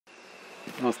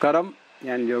നമസ്കാരം.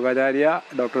 ഞാൻ യോഗാചാര്യ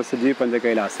ഡോക്ടർ സുജി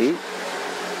പഞ്ചകൈലാസി.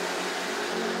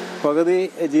 പകുതി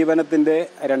ജീവനത്തിൻ്റെ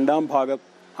രണ്ടാം ഭാഗം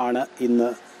ആണ് ഇന്ന്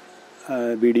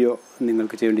വീഡിയോ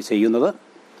നിങ്ങൾക്ക് വേണ്ടി ചെയ്യുന്നത്.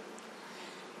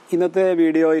 ഇന്നത്തെ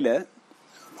വീഡിയോയിൽ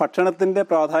ഭക്ഷണത്തിൻ്റെ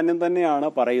പ്രാധാന്യം തന്നെയാണ്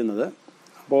പറയുന്നത്.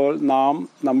 അപ്പോൾ നാം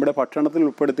നമ്മുടെ ഭക്ഷണത്തിൽ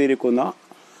ഉൾപ്പെടുത്തിയിരിക്കുന്ന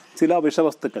ചില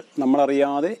വിഷവസ്തുക്കൾ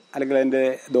നമ്മളറിയാതെ അല്ലെങ്കിൽ അതിൻ്റെ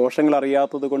ദോഷങ്ങൾ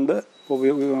അറിയാത്തത് കൊണ്ട്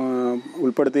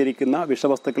ഉൾപ്പെടുത്തിയിരിക്കുന്ന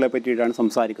വിഷവസ്തുക്കളെ പറ്റിയിട്ടാണ്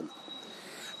സംസാരിക്കുന്നത്.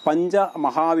 പഞ്ച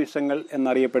മഹാവിഷങ്ങൾ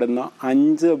എന്നറിയപ്പെടുന്ന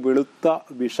 5 വെളുത്ത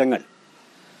വിഷങ്ങൾ,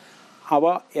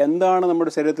 അവ എന്താണ്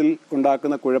നമ്മുടെ ശരീരത്തിൽ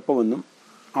ഉണ്ടാക്കുന്ന കുഴപ്പമെന്നും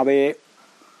അവയെ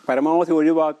പരമാവധി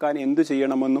ഒഴിവാക്കാൻ എന്തു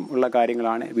ചെയ്യണമെന്നും ഉള്ള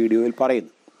കാര്യങ്ങളാണ് വീഡിയോയിൽ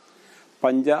പറയുന്നത്.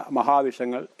 പഞ്ച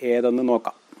മഹാവിഷങ്ങൾ ഏതെന്ന്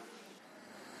നോക്കാം.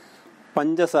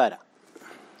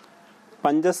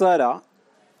 പഞ്ചസാര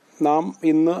നാം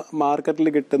ഇന്ന് മാർക്കറ്റിൽ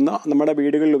കിട്ടുന്ന നമ്മുടെ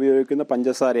വീടുകളിൽ ഉപയോഗിക്കുന്ന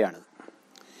പഞ്ചസാരയാണ്.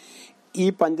 ഈ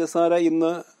പഞ്ചസാര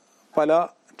ഇന്ന് പല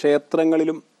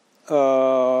ക്ഷേത്രങ്ങളിലും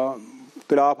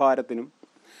തുലാഭാരത്തിനും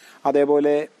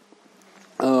അതേപോലെ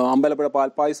അമ്പലപ്പുഴ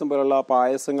പാൽപ്പായസം പോലുള്ള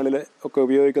പായസങ്ങളിൽ ഒക്കെ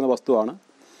ഉപയോഗിക്കുന്ന വസ്തുവാണ്.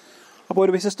 അപ്പോൾ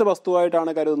ഒരു വിശിഷ്ട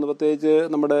വസ്തുവായിട്ടാണ് കരുതുന്നത്. പ്രത്യേകിച്ച്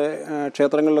നമ്മുടെ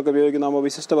ക്ഷേത്രങ്ങളിലൊക്കെ ഉപയോഗിക്കുന്ന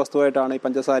വിശിഷ്ട വസ്തുവായിട്ടാണ് ഈ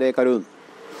പഞ്ചസാരയെ കരുതുന്നത്.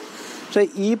 പക്ഷേ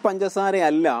ഈ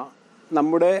പഞ്ചസാരയല്ല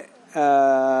നമ്മുടെ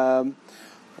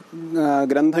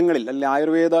ഗ്രന്ഥങ്ങളിൽ അല്ലെങ്കിൽ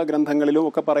ആയുർവേദ ഗ്രന്ഥങ്ങളിലും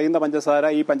ഒക്കെ പറയുന്ന പഞ്ചസാര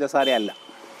ഈ പഞ്ചസാരയല്ല.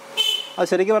 അത്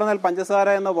ശരിക്കും പറഞ്ഞാൽ പഞ്ചസാര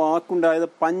എന്ന വാക്കുണ്ടായത്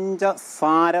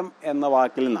പഞ്ചസാരം എന്ന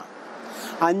വാക്കിൽ നിന്നാണ്.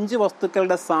 5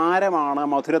 വസ്തുക്കളുടെ സാരമാണ്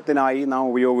മധുരത്തിനായി നാം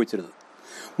ഉപയോഗിച്ചിരുന്നത്.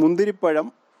 മുന്തിരിപ്പഴം,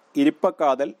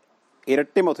 ഇരിപ്പക്കാതൽ,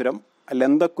 ഇരട്ടിമധുരം,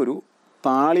 ലന്തക്കുരു,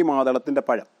 താളിമാതളത്തിൻ്റെ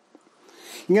പഴം.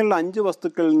 ഇങ്ങനെയുള്ള 5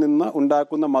 വസ്തുക്കളിൽ നിന്ന്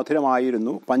ഉണ്ടാക്കുന്ന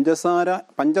മധുരമായിരുന്നു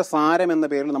പഞ്ചസാരം എന്ന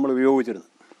പേരിൽ നമ്മൾ ഉപയോഗിച്ചിരുന്നത്.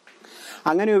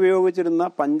 അങ്ങനെ ഉപയോഗിച്ചിരുന്ന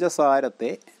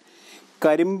പഞ്ചസാരത്തെ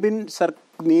കരിമ്പിൻ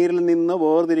നീരിൽ നിന്ന്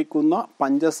വേർതിരിക്കുന്ന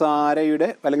പഞ്ചസാരയുടെ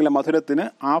അല്ലെങ്കിൽ മധുരത്തിന്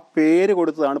ആ പേര്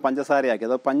കൊടുത്തതാണ്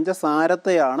പഞ്ചസാരയാക്കിയത്. അത്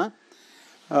പഞ്ചസാരത്തെയാണ്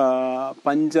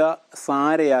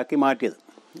പഞ്ചസാരയാക്കി മാറ്റിയത്.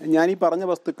 ഞാനീ പറഞ്ഞ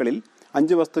വസ്തുക്കളിൽ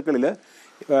 5 വസ്തുക്കളിൽ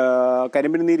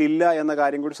കരിമ്പിൻ നീരില്ല എന്ന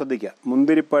കാര്യം കൂടി ശ്രദ്ധിക്കുക.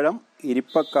 മുന്തിരിപ്പഴം,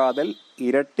 ഇരിപ്പക്കാതൽ,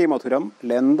 ഇരട്ടി മധുരം,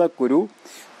 ലന്തക്കുരു,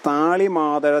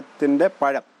 താളിമാതളത്തിൻ്റെ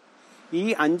പഴം. ഈ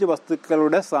 5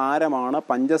 വസ്തുക്കളുടെ സാരമാണ്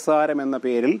പഞ്ചസാരം എന്ന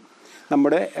പേരിൽ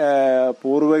നമ്മുടെ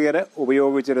പൂർവികർ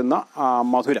ഉപയോഗിച്ചിരുന്ന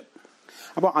മധുരം.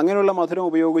 അപ്പോൾ അങ്ങനെയുള്ള മധുരം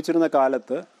ഉപയോഗിച്ചിരുന്ന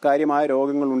കാലത്ത് കാര്യമായ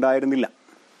രോഗങ്ങൾ ഉണ്ടായിരുന്നില്ല.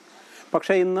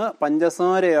 പക്ഷേ ഇന്ന്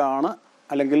പഞ്ചസാരയാണ്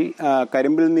അല്ലെങ്കിൽ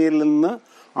കരിമ്പിൽ നീരിൽ നിന്ന്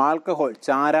ആൽക്കഹോൾ,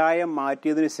 ചാരായം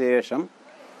മാറ്റിയതിന് ശേഷം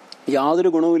യാതൊരു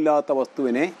ഗുണവുമില്ലാത്ത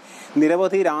വസ്തുവിനെ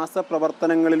നിരവധി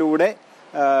രാസപ്രവർത്തനങ്ങളിലൂടെ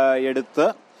എടുത്ത്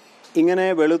ഇങ്ങനെ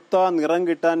വെളുത്ത നിറം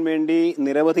കിട്ടാൻ വേണ്ടി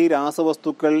നിരവധി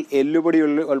രാസവസ്തുക്കൾ, എല്ലുപൊടി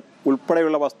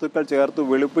ഉൾപ്പെടെയുള്ള വസ്തുക്കൾ ചേർത്ത്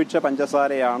വെളുപ്പിച്ച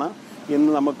പഞ്ചസാരയാണ്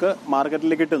ഇന്ന് നമുക്ക്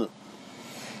മാർക്കറ്റിൽ കിട്ടുന്നത്.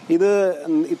 ഇത്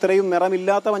ഇത്രയും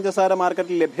നിറമില്ലാത്ത പഞ്ചസാര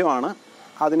മാർക്കറ്റിൽ ലഭ്യമാണ്.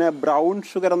 അതിന് ബ്രൗൺ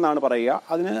ഷുഗർ എന്നാണ് പറയുക.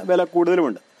 അതിന് വില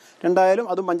കൂടുതലുമുണ്ട്. രണ്ടായാലും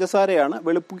അതും പഞ്ചസാരയാണ്.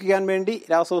 വെളുപ്പിക്കാൻ വേണ്ടി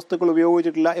രാസവസ്തുക്കൾ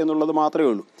ഉപയോഗിച്ചിട്ടില്ല എന്നുള്ളത് മാത്രമേ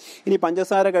ഉള്ളൂ. ഇനി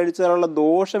പഞ്ചസാര കഴിച്ചാലുള്ള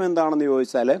ദോഷം എന്താണെന്ന്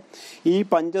ചോദിച്ചാൽ, ഈ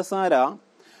പഞ്ചസാര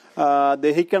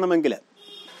ദഹിക്കണമെങ്കിൽ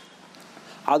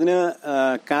അതിന്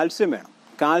കാൽസ്യം വേണം.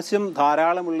 കാൽസ്യം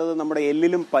ധാരാളമുള്ളത് നമ്മുടെ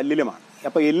എല്ലിലും പല്ലിലുമാണ്.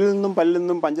 അപ്പോൾ എല്ലിൽ നിന്നും പല്ലിൽ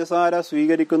നിന്നും പഞ്ചസാര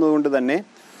സ്വീകരിക്കുന്നത് കൊണ്ട് തന്നെ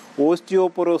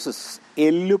ഓസ്റ്റിയോപൊറോസിസ്,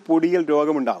 എല്ലു പൊടിയൽ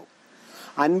രോഗമുണ്ടാകും.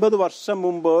 50 വർഷം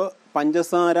മുമ്പ്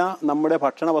പഞ്ചസാര നമ്മുടെ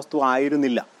ഭക്ഷണ വസ്തു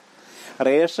ആയിരുന്നില്ല.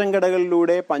 റേഷൻ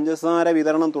കടകളിലൂടെ പഞ്ചസാര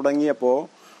വിതരണം തുടങ്ങിയപ്പോൾ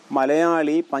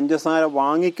മലയാളി പഞ്ചസാര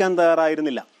വാങ്ങിക്കാൻ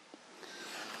തയ്യാറായിരുന്നില്ല.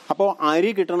 അപ്പോൾ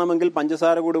അരി കിട്ടണമെങ്കിൽ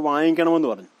പഞ്ചസാര കൂടി വാങ്ങിക്കണമെന്ന്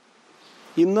പറഞ്ഞു.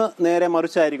 ഇന്ന് നേരെ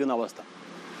മറിച്ചായിരിക്കുന്ന അവസ്ഥ.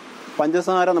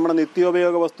 പഞ്ചസാര നമ്മുടെ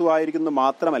നിത്യോപയോഗ വസ്തുവായിരിക്കുന്നത്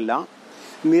മാത്രമല്ല,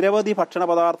 നിരവധി ഭക്ഷണ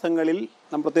പദാർത്ഥങ്ങളിൽ,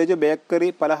 പ്രത്യേകിച്ച് ബേക്കറി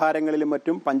പലഹാരങ്ങളിലും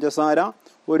മറ്റും പഞ്ചസാര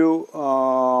ഒരു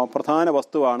പ്രധാന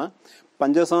വസ്തുവാണ്.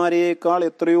 പഞ്ചസാരയേക്കാൾ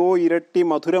എത്രയോ ഇരട്ടി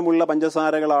മധുരമുള്ള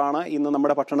പഞ്ചസാരകളാണ് ഇന്ന്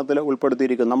നമ്മുടെ ഭക്ഷണത്തിൽ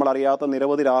ഉൾപ്പെടുത്തിയിരിക്കുന്നത്. നമ്മളറിയാത്ത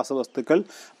നിരവധി രാസവസ്തുക്കൾ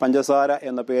പഞ്ചസാര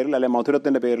എന്ന പേരിൽ അല്ലെങ്കിൽ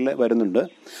മധുരത്തിൻ്റെ പേരിൽ വരുന്നുണ്ട്.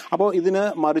 അപ്പോൾ ഇതിന്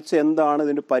മറിച്ച് എന്താണ്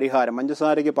ഇതിൻ്റെ പരിഹാരം?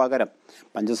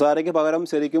 പഞ്ചസാരയ്ക്ക് പകരം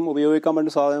ശരിക്കും ഉപയോഗിക്കാൻ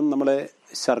വേണ്ട സാധനം നമ്മുടെ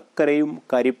ശർക്കരയും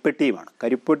കരിപ്പെട്ടിയുമാണ്.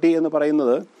 കരിപ്പെട്ടി എന്ന്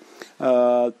പറയുന്നത്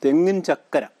തെങ്ങിൻ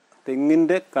ചക്കര,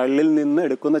 തെങ്ങിൻ്റെ കള്ളിൽ നിന്ന്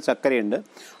എടുക്കുന്ന ചക്കരയുണ്ട്.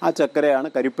 ആ ചക്കരയാണ്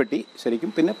കരിപ്പെട്ടി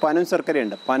ശരിക്കും. പിന്നെ പനം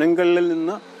ശർക്കരയുണ്ട്, പനങ്കള്ളിൽ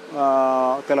നിന്ന്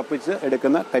തിളപ്പിച്ച്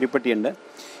എടുക്കുന്ന കരിപ്പെട്ടിയുണ്ട്.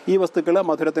 ഈ വസ്തുക്കൾ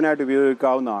മധുരത്തിനായിട്ട്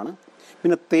ഉപയോഗിക്കാവുന്നതാണ്.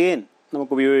 പിന്നെ തേൻ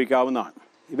നമുക്ക് ഉപയോഗിക്കാവുന്നതാണ്.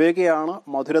 ഇവയൊക്കെയാണ്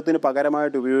മധുരത്തിന്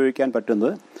പകരമായിട്ട് ഉപയോഗിക്കാൻ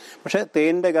പറ്റുന്നത്. പക്ഷേ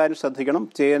തേനിൻ്റെ കാര്യം ശ്രദ്ധിക്കണം.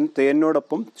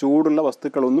 തേനിനോടൊപ്പം ചൂടുള്ള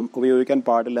വസ്തുക്കളൊന്നും ഉപയോഗിക്കാൻ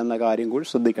പാടില്ല എന്ന കാര്യം കൂടി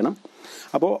ശ്രദ്ധിക്കണം.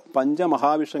 അപ്പോൾ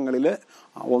പഞ്ചമഹാവിഷങ്ങളിൽ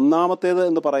ഒന്നാമത്തേത്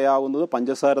എന്ന് പറയാവുന്നത്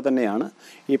പഞ്ചസാര തന്നെയാണ്.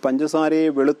 ഈ പഞ്ചസാരയെ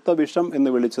വെളുത്ത വിഷം എന്ന്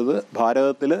വിളിച്ചത്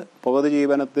ഭാരതത്തിൽ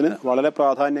പുകജീവനത്തിന് വളരെ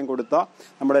പ്രാധാന്യം കൊടുത്ത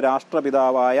നമ്മുടെ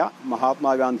രാഷ്ട്രപിതാവായ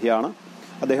മഹാത്മാഗാന്ധിയാണ്.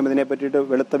 അദ്ദേഹം ഇതിനെ പറ്റിയിട്ട്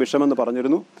വെളുത്ത വിഷമെന്ന്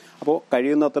പറഞ്ഞിരുന്നു. അപ്പോൾ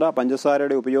കഴിയുന്നത്ര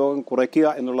പഞ്ചസാരയുടെ ഉപയോഗം കുറയ്ക്കുക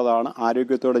എന്നുള്ളതാണ്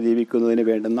ആരോഗ്യത്തോടെ ജീവിക്കുന്നതിന്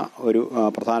വേണ്ടുന്ന ഒരു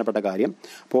പ്രധാനപ്പെട്ട കാര്യം.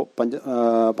 അപ്പോൾ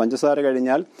പഞ്ചസാര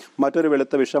കഴിഞ്ഞാൽ മറ്റൊരു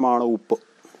വെളുത്ത വിഷമാണ് ഉപ്പ്.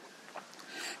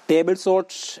 ടേബിൾ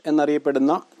സോൾട്ട്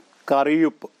എന്നറിയപ്പെടുന്ന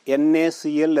കറിയുപ്പ്,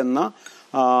 NaCl എന്ന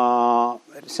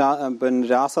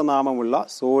രാസനാമമുള്ള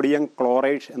സോഡിയം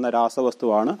ക്ലോറൈഡ് എന്ന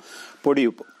രാസവസ്തുവാണ്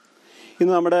പൊടിയുപ്പ്.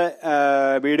 ഇന്ന് നമ്മുടെ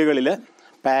വീടുകളിൽ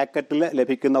പാക്കറ്റിൽ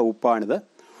ലഭിക്കുന്ന ഉപ്പാണിത്.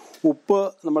 ഉപ്പ്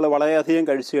നമ്മൾ വളരെയധികം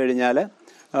കഴിച്ചു കഴിഞ്ഞാൽ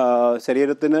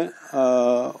ശരീരത്തിന്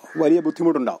വലിയ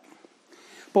ബുദ്ധിമുട്ടുണ്ടാവും.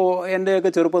 ഇപ്പോൾ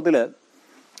എൻ്റെയൊക്കെ ചെറുപ്പത്തിൽ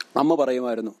അമ്മ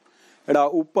പറയുമായിരുന്നു, എടാ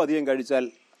ഉപ്പ് അധികം കഴിച്ചാൽ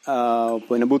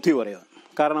ബുദ്ധി കുറയും.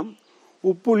 കാരണം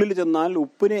ഉപ്പുള്ളിൽ ചെന്നാൽ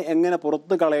ഉപ്പിനെ എങ്ങനെ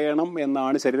പുറത്ത് കളയണം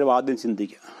എന്നാണ് ശരീരം ആദ്യം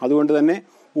ചിന്തിക്കുക. അതുകൊണ്ട് തന്നെ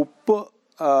ഉപ്പ്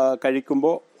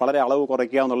കഴിക്കുമ്പോൾ വളരെ അളവ്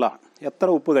കുറയ്ക്കുക എന്നുള്ളതാണ്. എത്ര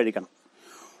ഉപ്പ് കഴിക്കണം?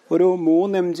 ഒരു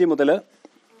 3 mg മുതൽ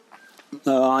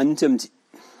 5 mg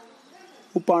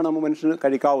ഉപ്പാണ് നമ്മൾ മനുഷ്യന്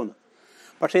കഴിക്കാവുന്നത്.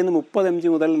 പക്ഷേ ഇന്ന് 30 mg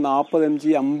മുതൽ 40 mg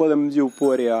 50 mg ഉപ്പ്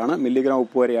വരെയാണ്, മില്ലിഗ്രാം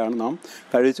ഉപ്പ് വരെയാണ് നാം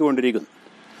കഴിച്ചുകൊണ്ടിരിക്കുന്നത്.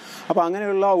 അപ്പോൾ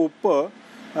അങ്ങനെയുള്ള ഉപ്പ്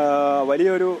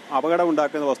വലിയൊരു അപകടം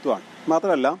ഉണ്ടാക്കുന്ന വസ്തുവാണ്.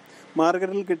 മാത്രമല്ല,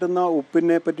 മാർക്കറ്റിൽ കിട്ടുന്ന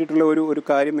ഉപ്പിനെ പറ്റിയിട്ടുള്ള ഒരു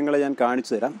കാര്യം നിങ്ങളെ ഞാൻ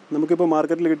കാണിച്ചു തരാം. നമുക്കിപ്പോൾ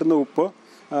മാർക്കറ്റിൽ കിട്ടുന്ന ഉപ്പ്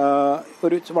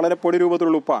ഒരു വളരെ പൊടി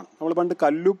രൂപത്തിലുള്ള ഉപ്പാണ്. നമ്മൾ പണ്ട്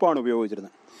കല്ലുപ്പാണ്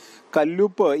ഉപയോഗിച്ചിരുന്നത്.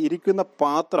 കല്ലുപ്പ് ഇരിക്കുന്ന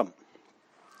പാത്രം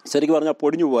ശരിക്കും പറഞ്ഞാൽ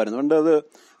പൊടിഞ്ഞു പോകുമായിരുന്നു. പണ്ട് അത്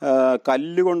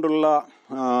കല്ലുകൊണ്ടുള്ള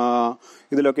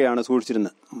ഇതിലൊക്കെയാണ്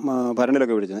സൂക്ഷിച്ചിരുന്നത്,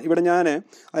 ഭരണിലൊക്കെ പിടിച്ചിരുന്നത്. ഇവിടെ ഞാൻ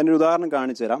അതിനൊരു ഉദാഹരണം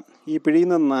കാണിച്ചു തരാം. ഈ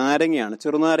പിഴിയുന്ന നാരങ്ങയാണ്,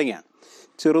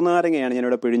 ചെറുനാരങ്ങയാണ്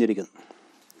ഞാനിവിടെ പിഴിഞ്ഞിരിക്കുന്നത്.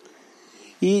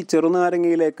 ഈ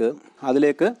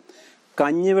അതിലേക്ക്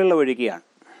കഞ്ഞിവെള്ളം ഒഴിക്കുകയാണ്.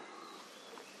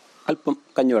 അല്പം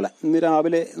കഞ്ഞിവെള്ളം. ഇന്ന്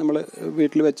രാവിലെ നമ്മൾ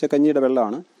വീട്ടിൽ വെച്ച കഞ്ഞിയുടെ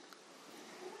വെള്ളമാണ്.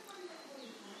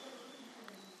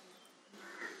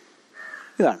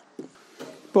 ഇതാണ്.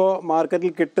 ഇപ്പോൾ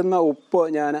മാർക്കറ്റിൽ കിട്ടുന്ന ഉപ്പ്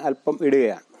ഞാൻ അല്പം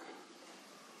ഇടുകയാണ്.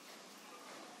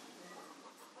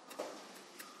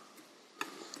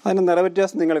 അതിൻ്റെ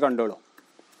നിറവ്യത്യാസം നിങ്ങൾ കണ്ടോളൂ.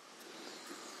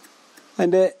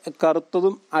 അതിൻ്റെ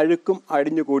കറുത്തതും അഴുക്കും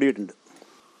അടിഞ്ഞു കൂടിയിട്ടുണ്ട്.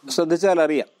 ശ്രദ്ധിച്ചാൽ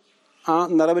അറിയാം, ആ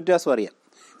നിറവ്യത്യാസം അറിയാം.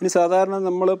 ഇനി സാധാരണ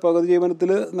നമ്മൾ പകുതി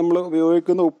ജീവനത്തിൽ നമ്മൾ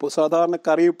ഉപയോഗിക്കുന്ന ഉപ്പ് സാധാരണ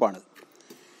കറിയുപ്പാണ്.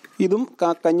 ഇതും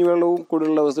കഞ്ഞിവെള്ളവും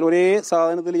കൂടെയുള്ള വസ്തു ഒരേ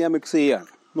സാധനത്തിൽ ഞാൻ മിക്സ് ചെയ്യുകയാണ്.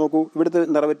 നോക്കൂ, ഇവിടുത്തെ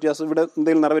നിറവ്യത്യാസം, ഇവിടെ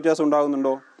എന്തെങ്കിലും നിറവ്യത്യാസം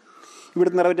ഉണ്ടാകുന്നുണ്ടോ?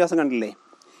 ഇവിടുത്തെ നിറവ്യത്യാസം കണ്ടില്ലേ?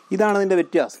 ഇതാണ് അതിൻ്റെ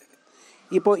വ്യത്യാസം.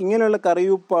 ഇപ്പോൾ ഇങ്ങനെയുള്ള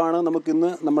കറിയുപ്പാണ് നമുക്കിന്ന്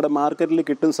നമ്മുടെ മാർക്കറ്റിൽ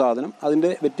കിട്ടുന്ന സാധനം. അതിൻ്റെ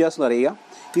വ്യത്യാസം അറിയുക.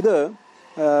 ഇത്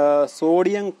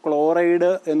സോഡിയം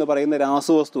ക്ലോറൈഡ് എന്ന് പറയുന്ന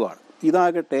രാസവസ്തുവാണ്.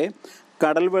 ഇതാകട്ടെ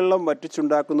കടൽ വെള്ളം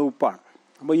വറ്റിച്ചുണ്ടാക്കുന്ന ഉപ്പാണ്.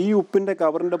 അപ്പോൾ ഈ ഉപ്പിൻ്റെ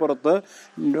കവറിൻ്റെ പുറത്ത്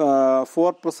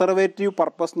ഫോർ പ്രിസർവേറ്റീവ്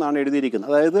പർപ്പസ് എന്നാണ്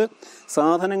എഴുതിയിരിക്കുന്നത്. അതായത്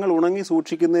സാധനങ്ങൾ ഉണങ്ങി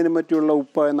സൂക്ഷിക്കുന്നതിനും മറ്റുള്ള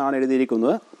ഉപ്പ് എന്നാണ്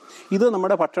എഴുതിയിരിക്കുന്നത്. ഇത്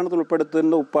നമ്മുടെ ഭക്ഷണത്തിൽ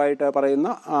ഉൾപ്പെടുത്തുന്ന ഉപ്പായിട്ട് പറയുന്ന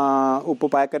ഉപ്പ്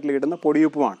പാക്കറ്റിൽ കിട്ടുന്ന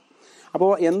പൊടിയുപ്പുമാണ്.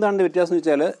 അപ്പോൾ എന്താണ് വ്യത്യാസം എന്ന്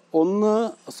വെച്ചാൽ, ഒന്ന്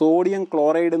സോഡിയം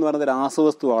ക്ലോറൈഡ് എന്ന് പറയുന്ന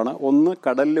രാസവസ്തുവാണ്, ഒന്ന്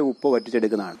കടലിലെ ഉപ്പ്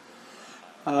വറ്റിച്ചെടുക്കുന്നതാണ്.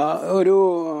 ഒരു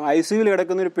ICUവിൽ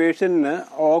കിടക്കുന്ന ഒരു പേഷ്യൻറ്റിന്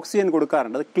ഓക്സിജൻ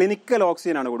കൊടുക്കാറുണ്ട്. അത് ക്ലിനിക്കൽ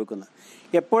ഓക്സിജനാണ് കൊടുക്കുന്നത്.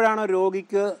 എപ്പോഴാണോ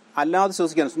രോഗിക്ക് അല്ലാതെ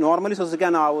നോർമലി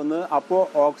ശ്വസിക്കാനാവുന്നത്, അപ്പോൾ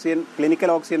ക്ലിനിക്കൽ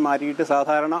ഓക്സിജൻ മാറ്റിയിട്ട്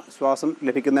സാധാരണ ശ്വാസം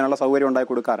ലഭിക്കുന്നതിനുള്ള സൗകര്യം ഉണ്ടാക്കി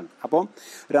കൊടുക്കാറുണ്ട്. അപ്പോൾ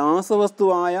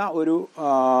രാസവസ്തുവായ ഒരു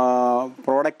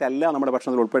പ്രോഡക്റ്റ് അല്ല നമ്മുടെ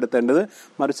ഭക്ഷണത്തിൽ ഉൾപ്പെടുത്തേണ്ടത്,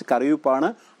 മറിച്ച് കറിയുപ്പാണ്.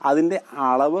 അതിൻ്റെ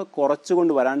അളവ്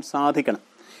കുറച്ചുകൊണ്ട് വരാൻ സാധിക്കണം.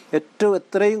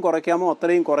 എത്രയും കുറയ്ക്കാമോ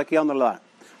അത്രയും കുറയ്ക്കുക എന്നുള്ളതാണ്.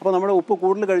 അപ്പോൾ നമ്മുടെ ഉപ്പ്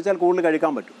കൂടുതൽ കഴിച്ചാൽ കൂടുതൽ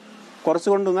കഴിക്കാൻ പറ്റും, കുറച്ച്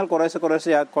കൊണ്ടുവന്നാൽ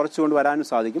കുറച്ചുകൊണ്ട് വരാനും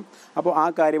സാധിക്കും. അപ്പോൾ ആ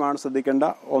കാര്യമാണ് ശ്രദ്ധിക്കേണ്ട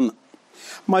ഒന്ന്.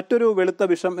 മറ്റൊരു വെളുത്ത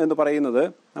വിഷം എന്ന് പറയുന്നത്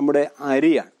നമ്മുടെ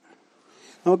അരിയാണ്.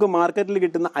 നമുക്ക് മാർക്കറ്റിൽ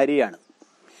കിട്ടുന്ന അരിയാണ്.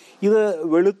 ഇത്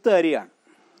വെളുത്ത അരിയാണ്.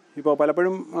 ഇപ്പോൾ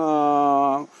പലപ്പോഴും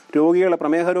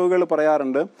പ്രമേഹ രോഗികൾ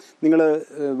പറയാറുണ്ട്, നിങ്ങൾ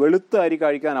വെളുത്ത അരി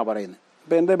കഴിക്കാനാണ് പറയുന്നത്.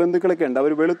 ഇപ്പോൾ എൻ്റെ ബന്ധുക്കളൊക്കെ ഉണ്ട്,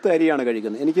 അവർ വെളുത്ത അരിയാണ്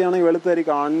കഴിക്കുന്നത്. എനിക്കാണെങ്കിൽ വെളുത്ത അരി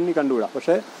കണ്ടുവിടാം,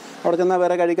 പക്ഷേ അവിടെ ചെന്നാൽ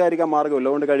വേറെ കഴിക്കാതിരിക്കാൻ മാർഗ്ഗമില്ല,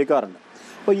 അതുകൊണ്ട് കഴിക്കാറുണ്ട്.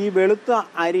 അപ്പോൾ ഈ വെളുത്ത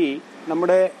അരി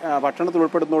നമ്മുടെ ഭക്ഷണത്തിൽ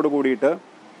ഉൾപ്പെടുന്നതോട് കൂടിയിട്ട്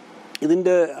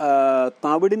ഇതിൻ്റെ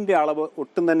തവിടിൻ്റെ അളവ്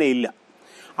ഒട്ടും തന്നെ ഇല്ല.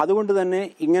 അതുകൊണ്ട് തന്നെ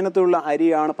ഇങ്ങനത്തെയുള്ള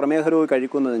അരിയാണ് പ്രമേഹ രോഗി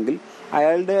കഴിക്കുന്നതെങ്കിൽ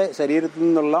അയാളുടെ ശരീരത്തിൽ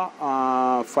നിന്നുള്ള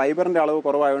ഫൈബറിൻ്റെ അളവ്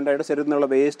കുറവായതുകൊണ്ട് അയാളുടെ ശരീരത്തിൽ നിന്നുള്ള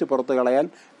വേസ്റ്റ് പുറത്ത് കളയാൻ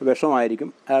വിഷമായിരിക്കും.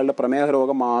 അയാളുടെ പ്രമേഹ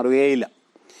രോഗം മാറുകയില്ല.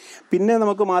 പിന്നെ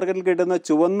നമുക്ക് മാർക്കറ്റിൽ കിട്ടുന്ന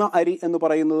ചുവന്ന അരി എന്ന്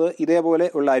പറയുന്നത് ഇതേപോലെ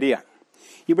ഉള്ള അരിയാണ്.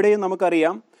 ഇവിടെയും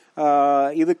നമുക്കറിയാം,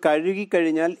 ഇത്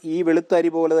കഴുകിക്കഴിഞ്ഞാൽ ഈ വെളുത്ത അരി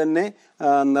പോലെ തന്നെ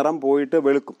നിറം പോയിട്ട്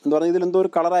വെളുക്കും എന്ന് പറഞ്ഞാൽ ഇതിലെന്തോ ഒരു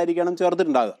കളറായിരിക്കണം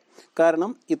ചേർത്തിട്ടുണ്ടാകുക.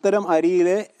 കാരണം ഇത്തരം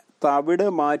അരിയിലെ തവിട്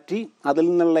മാറ്റി അതിൽ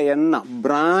നിന്നുള്ള എണ്ണ,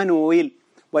 ബ്രാൻ ഓയിൽ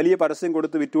വലിയ പരസ്യം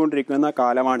കൊടുത്ത് വിറ്റുകൊണ്ടിരിക്കുന്ന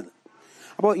കാലമാണിത്.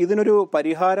 അപ്പോൾ ഇതിനൊരു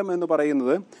പരിഹാരം എന്ന്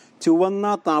പറയുന്നത്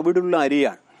ചുവന്ന തവിടുള്ള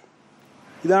അരിയാണ്.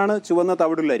 ഇതാണ് ചുവന്ന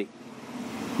തവിടുള്ള അരി.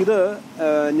 ഇത്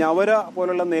ഞവര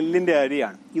പോലുള്ള നെല്ലിൻ്റെ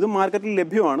അരിയാണ്. ഇതും മാർക്കറ്റിൽ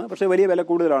ലഭ്യമാണ്, പക്ഷേ വലിയ വില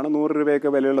കൂടുതലാണ്, 100 രൂപയൊക്കെ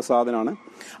വിലയുള്ള സാധനമാണ്.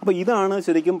 അപ്പോൾ ഇതാണ്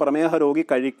ശരിക്കും പ്രമേഹ രോഗി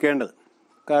കഴിക്കേണ്ടത്.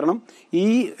 കാരണം ഈ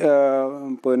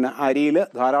അരിയിൽ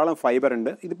ധാരാളം ഫൈബർ ഉണ്ട്.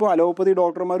 ഇതിപ്പോൾ അലോപ്പതി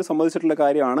ഡോക്ടർമാർ സമ്മതിച്ചിട്ടുള്ള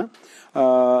കാര്യമാണ്.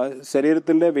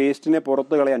 ശരീരത്തിൻ്റെ വേസ്റ്റിനെ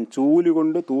പുറത്ത് കളയാൻ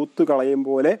ചൂലുകൊണ്ട് തൂത്ത് കളയും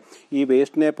പോലെ ഈ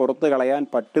വേസ്റ്റിനെ പുറത്ത് കളയാൻ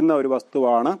പറ്റുന്ന ഒരു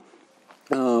വസ്തുവാണ്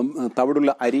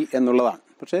തവിടുള്ള അരി എന്നുള്ളതാണ്.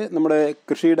 പക്ഷേ നമ്മുടെ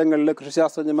കൃഷിയിടങ്ങളിൽ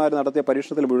കൃഷിശാസ്ത്രജ്ഞന്മാർ നടത്തിയ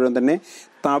പരീക്ഷണത്തിൽ മുഴുവൻ തന്നെ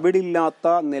തവിടില്ലാത്ത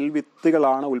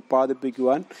നെൽവിത്തുകളാണ്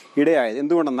ഉൽപ്പാദിപ്പിക്കുവാൻ ഇടയായത്.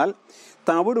 എന്തുകൊണ്ടെന്നാൽ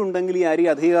തവിടുണ്ടെങ്കിൽ ഈ അരി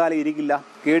അധികകാലം ഇരിക്കില്ല,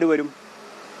 കേടുവരും.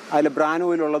 അതിൽ ബ്രാൻ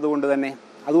ഓയിൽ ഉള്ളത് കൊണ്ട് തന്നെ.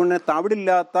 അതുകൊണ്ട് തന്നെ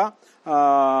തവിടില്ലാത്ത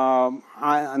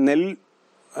നെൽ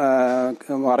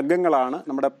വർഗ്ഗങ്ങളാണ്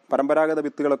നമ്മുടെ പരമ്പരാഗത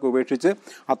വിത്തുകളൊക്കെ ഉപേക്ഷിച്ച്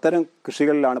അത്തരം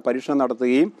കൃഷികളിലാണ് പരീക്ഷണം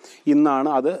നടത്തുകയും ഇന്നാണ്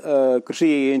അത് കൃഷി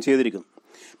ചെയ്യുകയും ചെയ്തിരിക്കുന്നത്.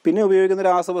 പിന്നെ ഉപയോഗിക്കുന്ന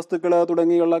രാസവസ്തുക്കൾ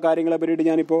തുടങ്ങിയുള്ള കാര്യങ്ങളെ പറ്റിയിട്ട്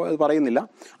ഞാനിപ്പോൾ പറയുന്നില്ല.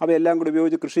 അവയെല്ലാം കൂടി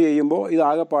ഉപയോഗിച്ച് കൃഷി ചെയ്യുമ്പോൾ ഇത്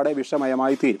ആകെപ്പാടെ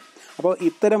വിഷമയമായി തീരും. അപ്പോൾ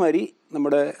ഇത്തരം അരി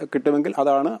നമ്മുടെ കിട്ടുമെങ്കിൽ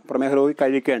അതാണ് പ്രമേഹ രോഗി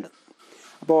കഴിക്കേണ്ടത്.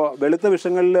 അപ്പോൾ വെളുത്ത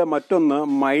വിഷങ്ങളിൽ മറ്റൊന്ന്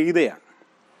മൈദയാണ്.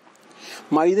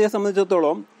 മൈദയെ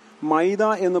സംബന്ധിച്ചിടത്തോളം മൈദ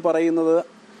എന്ന് പറയുന്നത്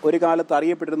ഒരു കാലത്ത്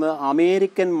അറിയപ്പെട്ടിരുന്നത്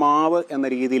അമേരിക്കൻ മാവ് എന്ന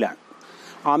രീതിയിലാണ്.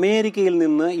 അമേരിക്കയിൽ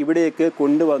നിന്ന് ഇവിടേക്ക്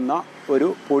കൊണ്ടുവന്ന ഒരു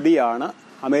പൊടിയാണ്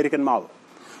അമേരിക്കൻ മാവ്.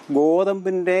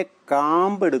 ഗോതമ്പിൻ്റെ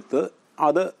കാമ്പെടുത്ത്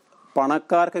അത്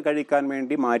പണക്കാർക്ക് കഴിക്കാൻ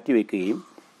വേണ്ടി മാറ്റിവെക്കുകയും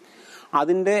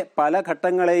അതിൻ്റെ പല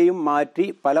ഘട്ടങ്ങളെയും മാറ്റി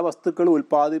പല വസ്തുക്കളും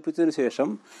ഉൽപ്പാദിപ്പിച്ചതിന് ശേഷം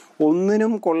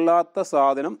ഒന്നിനും കൊള്ളാത്ത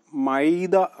സാധനം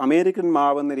മൈദ അമേരിക്കൻ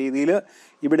മാവ് എന്ന രീതിയിൽ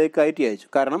ഇവിടേക്ക് കയറ്റി അയച്ചു.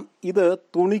 കാരണം ഇത്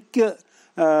തുണിക്ക്,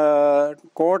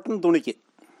 കോട്ടൺ തുണിക്ക്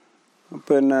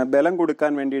ബലം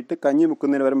കൊടുക്കാൻ വേണ്ടിയിട്ട്, കഞ്ഞി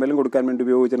മുക്കുന്നതിന് വരെ ബലം കൊടുക്കാൻ വേണ്ടി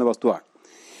ഉപയോഗിച്ചിരുന്ന വസ്തുവാണ്.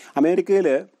 അമേരിക്കയിൽ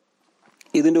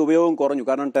ഇതിൻ്റെ ഉപയോഗം കുറഞ്ഞു.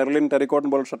 കാരണം ടെറിക്കോട്ടൺ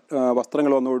പോലുള്ള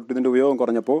വസ്ത്രങ്ങൾ വന്നുകൊണ്ട് ഇതിൻ്റെ ഉപയോഗം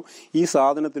കുറഞ്ഞപ്പോൾ ഈ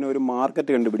സാധനത്തിന് ഒരു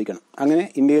മാർക്കറ്റ് കണ്ടുപിടിക്കണം. അങ്ങനെ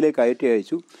ഇന്ത്യയിലേക്ക് കയറ്റി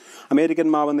അയച്ചു. അമേരിക്കൻ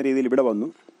മാവ് എന്ന രീതിയിൽ ഇവിടെ വന്നു.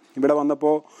 ഇവിടെ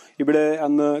വന്നപ്പോൾ ഇവിടെ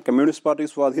അന്ന് കമ്മ്യൂണിസ്റ്റ് പാർട്ടി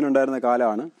സ്വാധീനം ഉണ്ടായിരുന്ന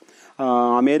കാലമാണ്.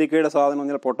 അമേരിക്കയുടെ സാധനം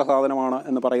പറഞ്ഞാൽ പൊട്ട സാധനമാണ്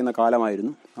എന്ന് പറയുന്ന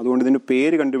കാലമായിരുന്നു. അതുകൊണ്ട് ഇതിൻ്റെ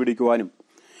പേര് കണ്ടുപിടിക്കുവാനും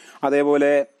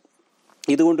അതേപോലെ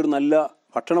ഇതുകൊണ്ടൊരു നല്ല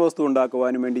ഭക്ഷണ വസ്തു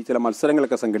ഉണ്ടാക്കുവാനും വേണ്ടി ചില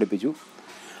മത്സരങ്ങളൊക്കെ സംഘടിപ്പിച്ചു.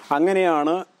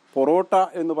 അങ്ങനെയാണ് പൊറോട്ട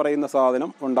എന്ന് പറയുന്ന സാധനം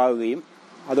ഉണ്ടാവുകയും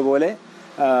അതുപോലെ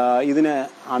ഇതിന്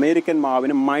അമേരിക്കൻ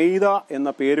മാവിന് മൈദ എന്ന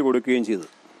പേര് കൊടുക്കുകയും ചെയ്തു.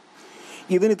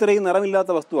 ഇതിന് ഇത്രയും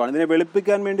നിറമില്ലാത്ത വസ്തുവാണ്. ഇതിനെ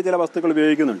വെളുപ്പിക്കാൻ വേണ്ടി ചില വസ്തുക്കൾ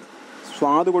ഉപയോഗിക്കുന്നുണ്ട്.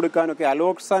 സ്വാദ് കൊടുക്കാനൊക്കെ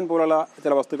അലോക്സാൻ പോലുള്ള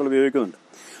ചില വസ്തുക്കൾ ഉപയോഗിക്കുന്നുണ്ട്.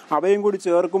 അവയും കൂടി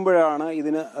ചേർക്കുമ്പോഴാണ്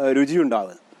ഇതിന്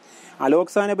രുചിയുണ്ടാകുന്നത്.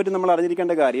 അലോക്സാനെ പറ്റി നമ്മൾ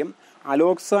അറിഞ്ഞിരിക്കേണ്ട കാര്യം,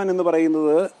 അലോക്സാൻ എന്ന്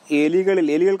പറയുന്നത്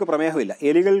എലികൾക്ക് പ്രമേഹമില്ല,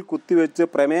 എലികളിൽ കുത്തിവെച്ച്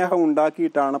പ്രമേഹം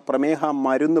ഉണ്ടാക്കിയിട്ടാണ് പ്രമേഹ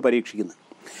മരുന്ന് പരീക്ഷിക്കുന്നത്.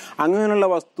 അങ്ങനെയുള്ള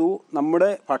വസ്തു നമ്മുടെ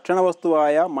ഭക്ഷണ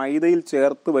വസ്തുവായ മൈദയിൽ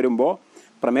ചേർത്ത് വരുമ്പോൾ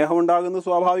പ്രമേഹം ഉണ്ടാകുന്നത്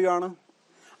സ്വാഭാവികമാണ്.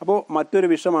 അപ്പോൾ മറ്റൊരു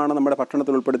വിഷമാണ് നമ്മുടെ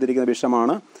ഭക്ഷണത്തിൽ ഉൾപ്പെടുത്തിയിരിക്കുന്ന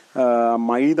വിഷമാണ്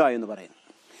മൈദ എന്ന് പറയുന്നത്.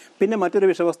 പിന്നെ മറ്റൊരു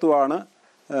വിഷവസ്തുവാണ്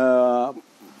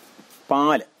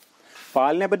പാല്.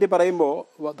 പാലിനെ പറ്റി പറയുമ്പോൾ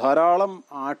ധാരാളം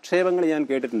ആക്ഷേപങ്ങൾ ഞാൻ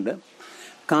കേട്ടിട്ടുണ്ട്.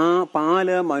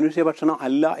 പാല് മനുഷ്യഭക്ഷണം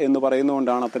അല്ല എന്ന്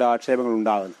പറയുന്നതുകൊണ്ടാണ് അത്തരം ആക്ഷേപങ്ങൾ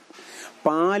ഉണ്ടാകുന്നത്.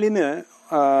 പാലിന്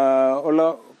ഉള്ള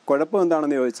കുഴപ്പം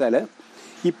എന്താണെന്ന് ചോദിച്ചാൽ,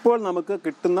 ഇപ്പോൾ നമുക്ക്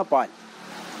കിട്ടുന്ന പാൽ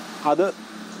അത്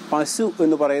പശു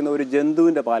എന്ന് പറയുന്ന ഒരു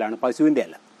ജന്തുവിൻ്റെ പാലാണ്, പശുവിൻ്റെ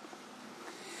അല്ല.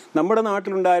 നമ്മുടെ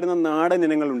നാട്ടിലുണ്ടായിരുന്ന നാടൻ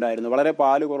ഇനങ്ങളുണ്ടായിരുന്നു, വളരെ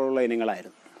പാല് കുറവുള്ള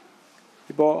ഇനങ്ങളായിരുന്നു.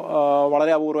 ഇപ്പോൾ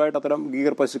വളരെ അപൂർവമായിട്ട് അത്തരം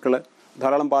ഗീർ പശുക്കൾ,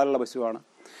 ധാരാളം പാലുള്ള പശുവാണ്.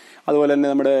 അതുപോലെ തന്നെ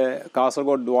നമ്മുടെ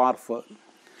കാസർഗോഡ് ഡ്വാർഫ്,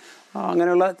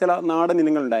 അങ്ങനെയുള്ള ചില നാടൻ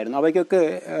ഇനങ്ങളുണ്ടായിരുന്നു. അവയ്ക്കൊക്കെ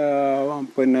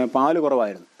പാല്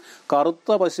കുറവായിരുന്നു.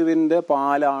 കറുത്ത പശുവിൻ്റെ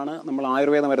പാലാണ് നമ്മൾ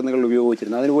ആയുർവേദ മരുന്നുകളിൽ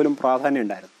ഉപയോഗിച്ചിരുന്നത്. അതിന് പോലും പ്രാധാന്യം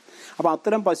ഉണ്ടായിരുന്നു. അപ്പോൾ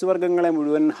അത്തരം പശുവർഗ്ഗങ്ങളെ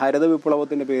മുഴുവൻ ഹരിത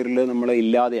വിപ്ലവത്തിൻ്റെ പേരിൽ നമ്മൾ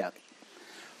ഇല്ലാതെയാക്കി.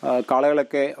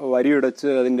 കാളകളൊക്കെ വരിയുടച്ച്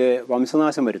അതിൻ്റെ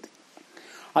വംശനാശം വരുത്തി.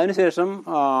 അതിനുശേഷം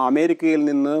അമേരിക്കയിൽ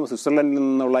നിന്ന്, സ്വിറ്റ്സർലൻഡിൽ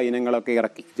നിന്നുള്ള ഇനങ്ങളൊക്കെ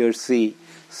ഇറക്കി. ജേഴ്സി,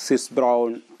 സ്വിസ്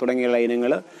ബ്രൗൺ തുടങ്ങിയുള്ള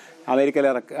ഇനങ്ങൾ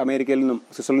അമേരിക്കയിൽ നിന്നും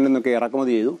സ്വിറ്റ്സർലൻഡിൽ നിന്നൊക്കെ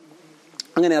ഇറക്കുമതി ചെയ്തു.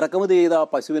 അങ്ങനെ ഇറക്കുമതി ചെയ്ത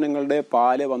പശുവിനങ്ങളുടെ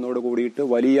പാല് വന്നോട് കൂടിയിട്ട്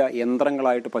വലിയ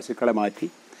യന്ത്രങ്ങളായിട്ട് പശുക്കളെ മാറ്റി.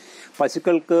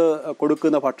 പശുക്കൾക്ക്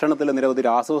കൊടുക്കുന്ന ഭക്ഷണത്തിൽ നിരവധി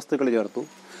രാസവസ്തുക്കൾ ചേർത്തു.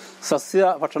 സസ്യ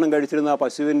ഭക്ഷണം കഴിച്ചിരുന്ന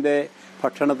പശുവിൻ്റെ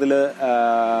ഭക്ഷണത്തിൽ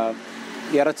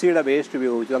ഇറച്ചിയുടെ വേസ്റ്റ്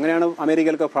ഉപയോഗിച്ചു. അങ്ങനെയാണ്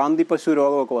അമേരിക്കയിലൊക്കെ ഭ്രാന്തി പശു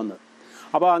രോഗമൊക്കെ വന്നത്.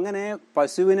 അപ്പോൾ അങ്ങനെ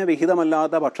പശുവിന്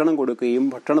വിഹിതമല്ലാത്ത ഭക്ഷണം കൊടുക്കുകയും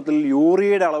ഭക്ഷണത്തിൽ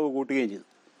യൂറിയയുടെ അളവ് കൂട്ടുകയും ചെയ്തു.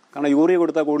 കാരണം യൂറിയ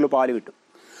കൊടുത്താൽ കൂടുതൽ പാല് കിട്ടും.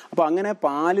 അപ്പോൾ അങ്ങനെ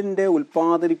പാലിൻ്റെ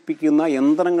ഉൽപ്പാദിപ്പിക്കുന്ന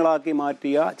യന്ത്രങ്ങളാക്കി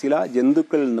മാറ്റിയ ചില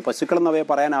ജന്തുക്കളിൽ നിന്ന്, പശുക്കളെന്ന് അവയെ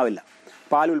പറയാനാവില്ല,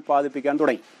 പാൽ ഉൽപ്പാദിപ്പിക്കാൻ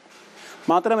തുടങ്ങി.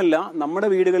 മാത്രമല്ല, നമ്മുടെ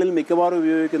വീടുകളിൽ മിക്കവാറും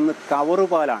ഉപയോഗിക്കുന്നത്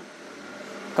കവറുപാലാണ്.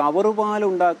 കവറുപാൽ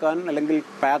ഉണ്ടാക്കാൻ, അല്ലെങ്കിൽ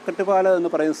പാക്കറ്റ് പാൽ എന്ന്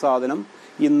പറയുന്ന സാധനം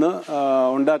ഇന്ന്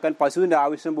ഉണ്ടാക്കാൻ പശുവിൻ്റെ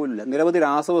ആവശ്യം പോലുമില്ല. നിരവധി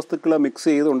രാസവസ്തുക്കൾ മിക്സ്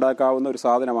ചെയ്ത് ഉണ്ടാക്കാവുന്ന ഒരു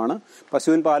സാധനമാണ്.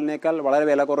 പശുവിൻ പാലിനേക്കാൾ വളരെ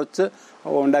വില കുറച്ച്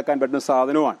ഉണ്ടാക്കാൻ പറ്റുന്ന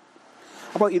സാധനവുമാണ്.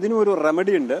 അപ്പോൾ ഇതിനും ഒരു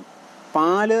റെമഡി ഉണ്ട്.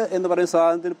 പാല് എന്ന് പറയുന്ന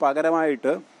സാധനത്തിന്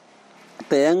പകരമായിട്ട്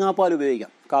തേങ്ങാപ്പാൽ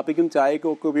ഉപയോഗിക്കാം. കാപ്പിക്കും ചായക്കും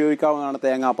ഒക്കെ ഉപയോഗിക്കാവുന്നതാണ്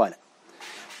തേങ്ങാപ്പാൽ.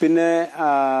 പിന്നെ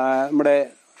നമ്മുടെ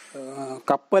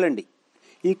കപ്പലണ്ടി,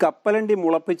 ഈ കപ്പലണ്ടി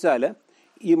മുളപ്പിച്ചാൽ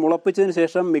ഈ മുളപ്പിച്ചതിന്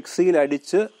ശേഷം മിക്സിയിൽ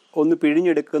അടിച്ച് ഒന്ന്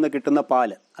പിഴിഞ്ഞെടുക്കുന്ന കിട്ടുന്ന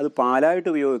പാല്, അത് പാലായിട്ട്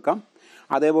ഉപയോഗിക്കാം.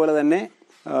 അതേപോലെ തന്നെ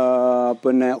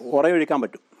പിന്നെ ഉറയൊഴിക്കാൻ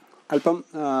പറ്റും. അല്പം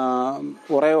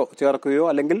ഉറയോ ചേർക്കുകയോ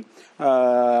അല്ലെങ്കിൽ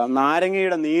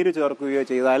നാരങ്ങയുടെ നീര് ചേർക്കുകയോ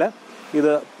ചെയ്താൽ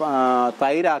ഇത്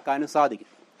തൈരാക്കാനും സാധിക്കും.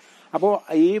 അപ്പോൾ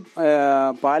ഈ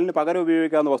പാലിന് പകരം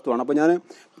ഉപയോഗിക്കാവുന്ന വസ്തുവാണ്. അപ്പോൾ ഞാൻ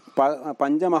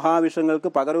പഞ്ചമഹാവിഷങ്ങൾക്ക്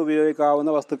പകരം ഉപയോഗിക്കാവുന്ന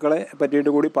വസ്തുക്കളെ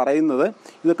പറ്റിയിട്ട് കൂടി പറയുന്നത്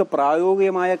ഇതൊക്കെ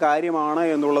പ്രായോഗികമായ കാര്യമാണ്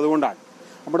എന്നുള്ളത് കൊണ്ടാണ്.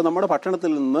 അപ്പോൾ നമ്മുടെ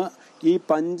ഭക്ഷണത്തിൽ നിന്ന് ഈ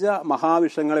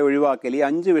പഞ്ചമഹാവിഷങ്ങളെ ഒഴിവാക്കിയാൽ, ഈ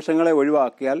 5 വിഷങ്ങളെ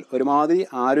ഒഴിവാക്കിയാൽ ഒരുമാതിരി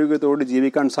ആരോഗ്യത്തോട്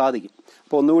ജീവിക്കാൻ സാധിക്കും.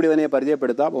 അപ്പോൾ ഒന്നുകൂടി തന്നെ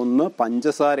പരിചയപ്പെടുത്താം. ഒന്ന്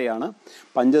പഞ്ചസാരയാണ്.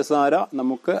 പഞ്ചസാര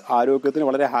നമുക്ക് ആരോഗ്യത്തിന്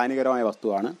വളരെ ഹാനികരമായ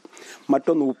വസ്തുവാണ്.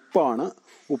 മറ്റൊന്ന് ഉപ്പാണ്.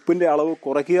 ഉപ്പിൻ്റെ അളവ്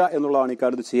കുറയ്ക്കുക എന്നുള്ളതാണ്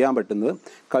ഇക്കാലത്ത് ചെയ്യാൻ പറ്റുന്നത്.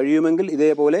 കഴിയുമെങ്കിൽ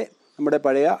ഇതേപോലെ നമ്മുടെ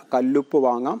പഴയ കല്ലുപ്പ്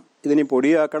വാങ്ങാം. ഇതിനി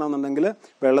പൊടിയാക്കണമെന്നുണ്ടെങ്കിൽ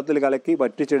വെള്ളത്തിൽ കലക്കി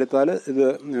വറ്റിച്ചെടുത്താൽ ഇത്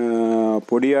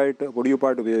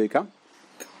പൊടിയുപ്പായിട്ട് ഉപയോഗിക്കാം.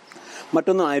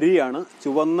 മറ്റൊന്ന് അരിയാണ്.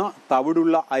 ചുവന്ന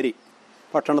തവിടുള്ള അരി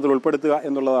ഭക്ഷണത്തിൽ ഉൾപ്പെടുത്തുക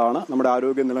എന്നുള്ളതാണ് നമ്മുടെ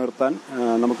ആരോഗ്യം നിലനിർത്താൻ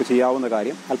നമുക്ക് ചെയ്യാവുന്ന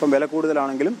കാര്യം. അല്പം വില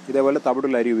കൂടുതലാണെങ്കിലും ഇതേപോലെ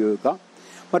തവിടുള്ള അരി ഉപയോഗിക്കാം.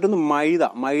 മറ്റൊന്ന്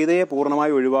മൈദയെ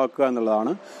പൂർണ്ണമായി ഒഴിവാക്കുക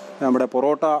എന്നുള്ളതാണ്. നമ്മുടെ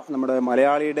പൊറോട്ട നമ്മുടെ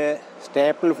മലയാളിയുടെ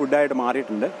സ്റ്റേപ്പിൾ ഫുഡായിട്ട്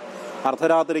മാറിയിട്ടുണ്ട്.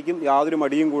 അർദ്ധരാത്രിക്കും യാതൊരു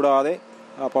മടിയും കൂടാതെ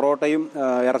പൊറോട്ടയും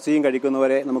ഇറച്ചിയും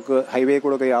കഴിക്കുന്നവരെ നമുക്ക് ഹൈവേ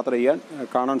കൂടെ ഒക്കെ യാത്ര ചെയ്യാൻ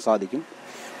കാണാൻ സാധിക്കും.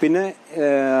 പിന്നെ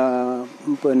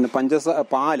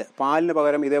പാലിന്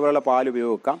പകരം ഇതേപോലെയുള്ള പാൽ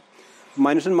ഉപയോഗിക്കാം.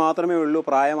 മനുഷ്യൻ മാത്രമേ ഉള്ളൂ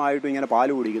പ്രായമായിട്ടും ഇങ്ങനെ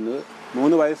പാല് കുടിക്കുന്നത്.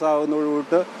 3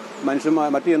 വയസ്സാകുന്നതോടുകൂട്ട്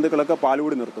മറ്റു ജന്തുക്കളൊക്കെ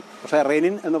പാലുകൂടി നിർത്തും. പക്ഷേ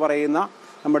റെനിൻ എന്ന് പറയുന്ന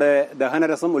നമ്മുടെ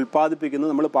ദഹനരസം ഉൽപ്പാദിപ്പിക്കുന്നത്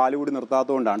നമ്മൾ പാലുകൂടി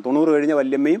നിർത്താത്തതുകൊണ്ടാണ്. 90 കഴിഞ്ഞ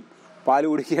വല്യമ്മയും പാല്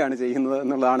കുടിക്കുകയാണ് ചെയ്യുന്നത്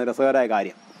എന്നുള്ളതാണ് രസകരമായ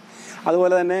കാര്യം.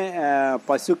 അതുപോലെ തന്നെ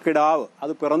പശുക്കിടാവ്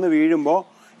അത് പിറന്ന് വീഴുമ്പോൾ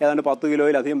ഏതാണ്ട് 10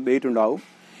 കിലോയിലധികം വെയിറ്റ് ഉണ്ടാവും.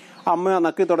 അമ്മ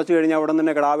നക്കി തുടച്ചു കഴിഞ്ഞാൽ അവിടെ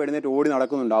തന്നെ കിടാവ് എഴുന്നേറ്റ് ഓടി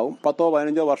നടക്കുന്നുണ്ടാവും.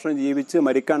 10-15 വർഷം ജീവിച്ച്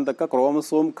മരിക്കാൻ തക്ക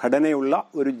ക്രോമസോം ഘടനയുള്ള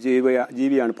ഒരു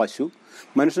ജീവിയാണ് പശു.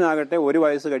 മനുഷ്യനാകട്ടെ 1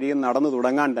 വയസ്സ് കഴിയും നടന്നു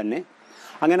തുടങ്ങാൻ തന്നെ.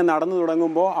 അങ്ങനെ നടന്നു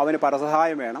തുടങ്ങുമ്പോൾ അവന്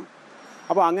പരസഹായം വേണം.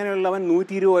 അപ്പോൾ അങ്ങനെയുള്ളവൻ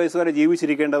 120 വയസ്സ് വരെ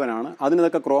ജീവിച്ചിരിക്കേണ്ടവനാണ്.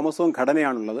 അതിനൊക്കെ ക്രോമസോം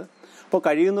ഘടനയാണുള്ളത്. അപ്പോൾ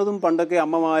കഴിയുന്നതും പണ്ടൊക്കെ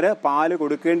അമ്മമാർ പാല്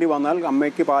കൊടുക്കേണ്ടി വന്നാൽ,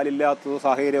 അമ്മയ്ക്ക് പാലില്ലാത്ത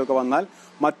സാഹചര്യമൊക്കെ വന്നാൽ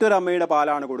മറ്റൊരമ്മയുടെ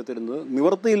പാലാണ് കൊടുത്തിരുന്നത്.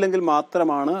 നിവൃത്തിയില്ലെങ്കിൽ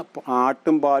മാത്രമാണ്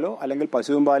ആട്ടും പാലോ അല്ലെങ്കിൽ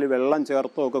പശുവും പാല് വെള്ളം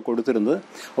ചേർത്തോ ഒക്കെ കൊടുത്തിരുന്നത്.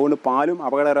 അതുകൊണ്ട് പാലും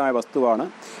അപകടകരമായ വസ്തുവാണ്.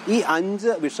 ഈ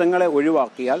 5 വിഷങ്ങളെ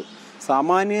ഒഴിവാക്കിയാൽ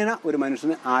സാമാന്യേന ഒരു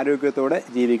മനുഷ്യന് ആരോഗ്യത്തോടെ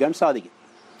ജീവിക്കാൻ സാധിക്കും.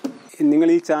 നിങ്ങൾ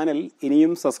ഈ ചാനൽ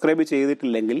ഇനിയും സബ്സ്ക്രൈബ്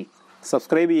ചെയ്തിട്ടില്ലെങ്കിൽ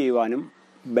സബ്സ്ക്രൈബ് ചെയ്യുവാനും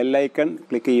ബെല്ലൈക്കൺ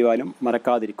ക്ലിക്ക് ചെയ്യുവാനും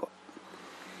മറക്കാതിരിക്കുക.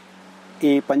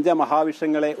 ഈ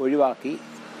പഞ്ചമഹാവിഷങ്ങളെ ഒഴിവാക്കി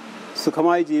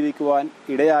സുഖമായി ജീവിക്കുവാൻ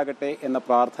ഇടയാകട്ടെ എന്ന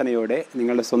പ്രാർത്ഥനയോടെ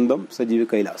നിങ്ങളുടെ സ്വന്തം സജീവ്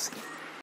കൈലാസ്.